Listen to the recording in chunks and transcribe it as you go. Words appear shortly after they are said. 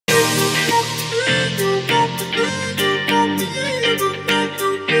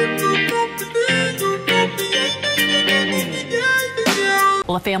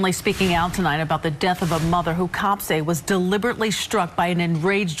family speaking out tonight about the death of a mother who cops say was deliberately struck by an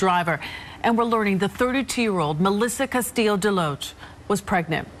enraged driver. And we're learning the 32-year-old Melissa Castillo DeLoatch was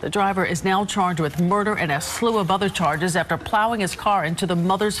pregnant. The driver is now charged with murder and a slew of other charges after plowing his car into the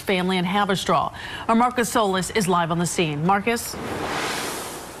mother's family in Haverstraw. Our Marcus Solis is live on the scene. Marcus?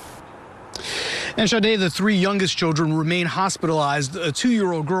 And Sade, the three youngest children remain hospitalized. A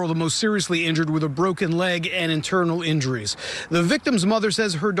 2-year-old girl, the most seriously injured with a broken leg and internal injuries. The victim's mother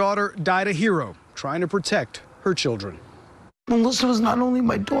says her daughter died a hero, trying to protect her children. Melissa was not only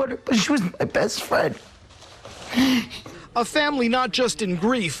my daughter, but she was my best friend. A family not just in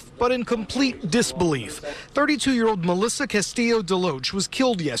grief, but in complete disbelief. 32-year-old Melissa Castillo DeLoatch was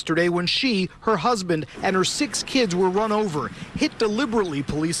killed yesterday when she, her husband, and her 6 kids were run over, hit deliberately,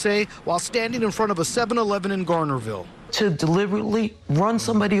 police say, while standing in front of a 7-Eleven in Garnerville. To deliberately run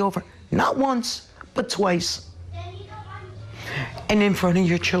somebody over, not once, but twice, and in front of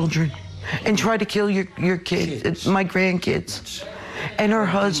your children, and try to kill your kids, my grandkids, and her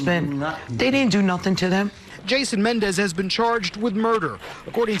husband. They didn't do nothing to them. Jason Mendez has been charged with murder.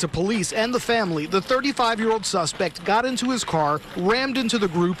 According to police and the family, the 35-year-old suspect got into his car, rammed into the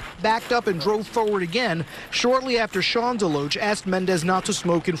group, backed up and drove forward again shortly after Sean DeLoatch asked Mendez not to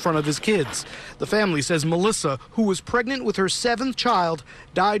smoke in front of his kids. The family says Melissa, who was pregnant with her 7th child,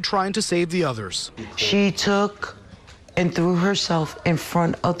 died trying to save the others. She took and threw herself in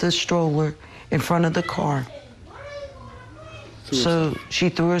front of the stroller, in front of the car. So she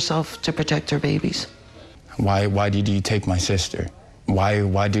threw herself to protect her babies. Why did you take my sister?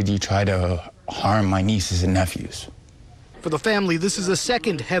 Why did you try to harm my nieces and nephews? For the family, this is a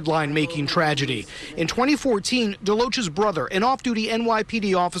second headline-making tragedy. In 2014, DeLoatch's brother, an off-duty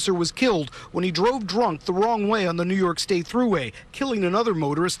NYPD officer, was killed when he drove drunk the wrong way on the New York State Thruway, killing another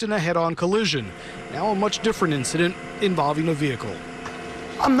motorist in a head-on collision. Now a much different incident involving a vehicle.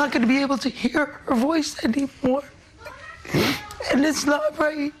 I'm not going to be able to hear her voice anymore, and it's not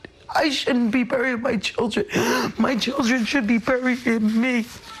right. I shouldn't be burying my children. My children should be burying me.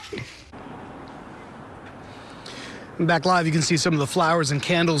 Back live, you can see some of the flowers and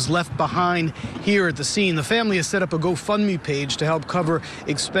candles left behind here at the scene. The family has set up a GoFundMe page to help cover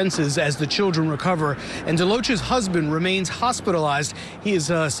expenses as the children recover. And DeLoatch's husband remains hospitalized. He is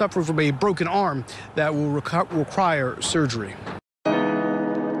suffering from a broken arm that will require surgery.